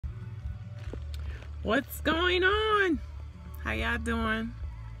What's going on? How y'all doing?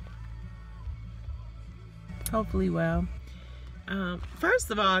 Hopefully well. First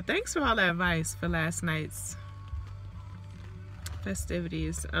of all, thanks for all that advice for last night's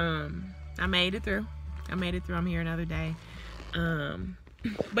festivities. I made it through. I'm here another day.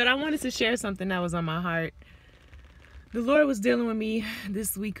 But I wanted to share something that was on my heart. The Lord was dealing with me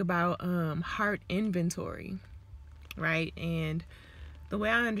this week about heart inventory, right? And the way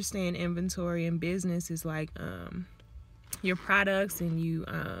I understand inventory in business is like your products, and you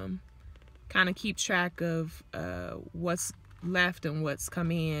kind of keep track of what's left and what's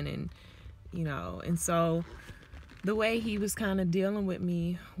come in, and so the way he was kind of dealing with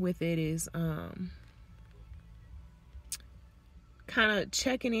me with it is kind of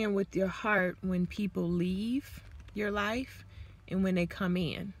checking in with your heart when people leave your life and when they come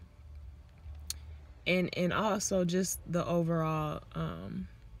in, and also just the overall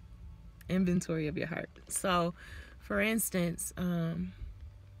inventory of your heart. So for instance,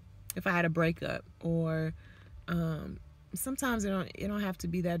 if I had a breakup, or sometimes it don't have to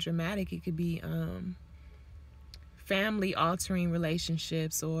be that dramatic. It could be family altering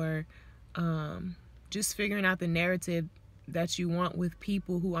relationships, or just figuring out the narrative that you want with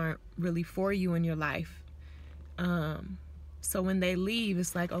people who aren't really for you in your life. So when they leave,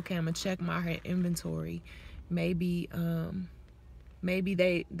 it's like, okay, I'm gonna check my heart inventory. Maybe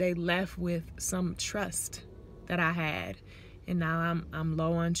they left with some trust that I had, and now I'm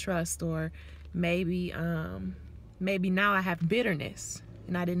low on trust. Or maybe now I have bitterness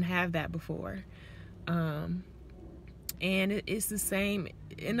and I didn't have that before. And it's the same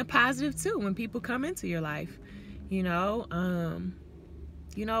in the positive too. When people come into your life, wow,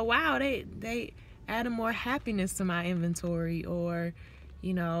 they added more happiness to my inventory, or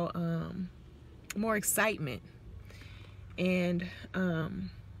more excitement. And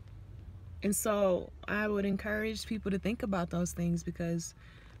so I would encourage people to think about those things, because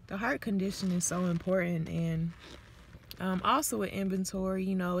the heart condition is so important. And also with inventory,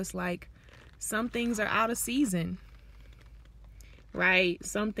 it's like some things are out of season, right?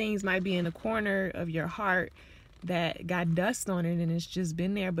 Some things might be in a corner of your heart that got dust on it, and it's just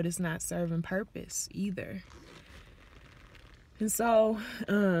been there, but it's not serving purpose either. And so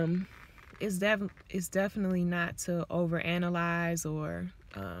it's definitely not to overanalyze or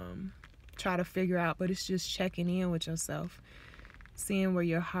try to figure out, but it's just checking in with yourself, seeing where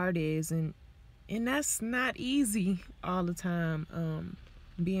your heart is. And that's not easy all the time,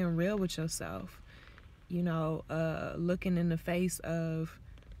 being real with yourself, looking in the face of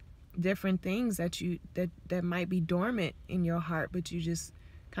different things that might be dormant in your heart, but you just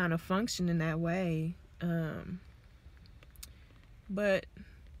kind of function in that way. But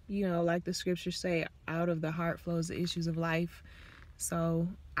like the scriptures say, out of the heart flows the issues of life. So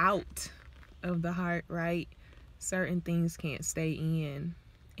out of the heart, right, certain things can't stay in.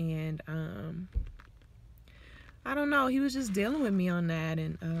 And I don't know, he was just dealing with me on that,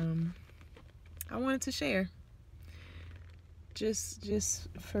 and I wanted to share, just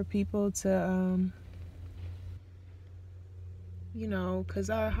for people to because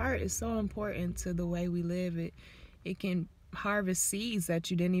our heart is so important to the way we live. It can harvest seeds that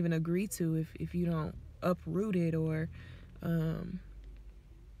you didn't even agree to if you don't uproot it, or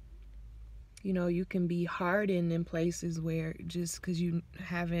you can be hardened in places where, just because you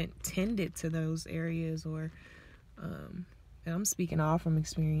haven't tended to those areas, or and I'm speaking all from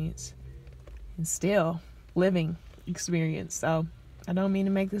experience and still living experience. So I don't mean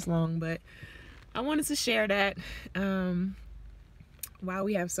to make this long, but I wanted to share that while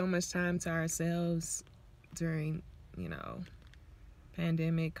we have so much time to ourselves during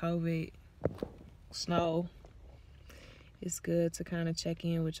pandemic, COVID, snow, it's good to kind of check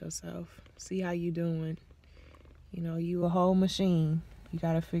in with yourself, see how you doing. You a whole machine. You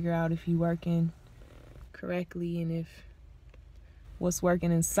got to figure out if you working correctly, and if what's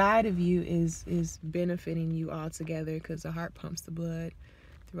working inside of you is benefiting you altogether, because the heart pumps the blood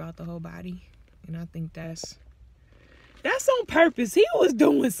throughout the whole body. And I think that's on purpose. He was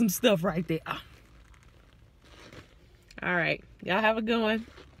doing some stuff right there. All right, y'all have a good one.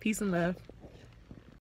 Peace and love.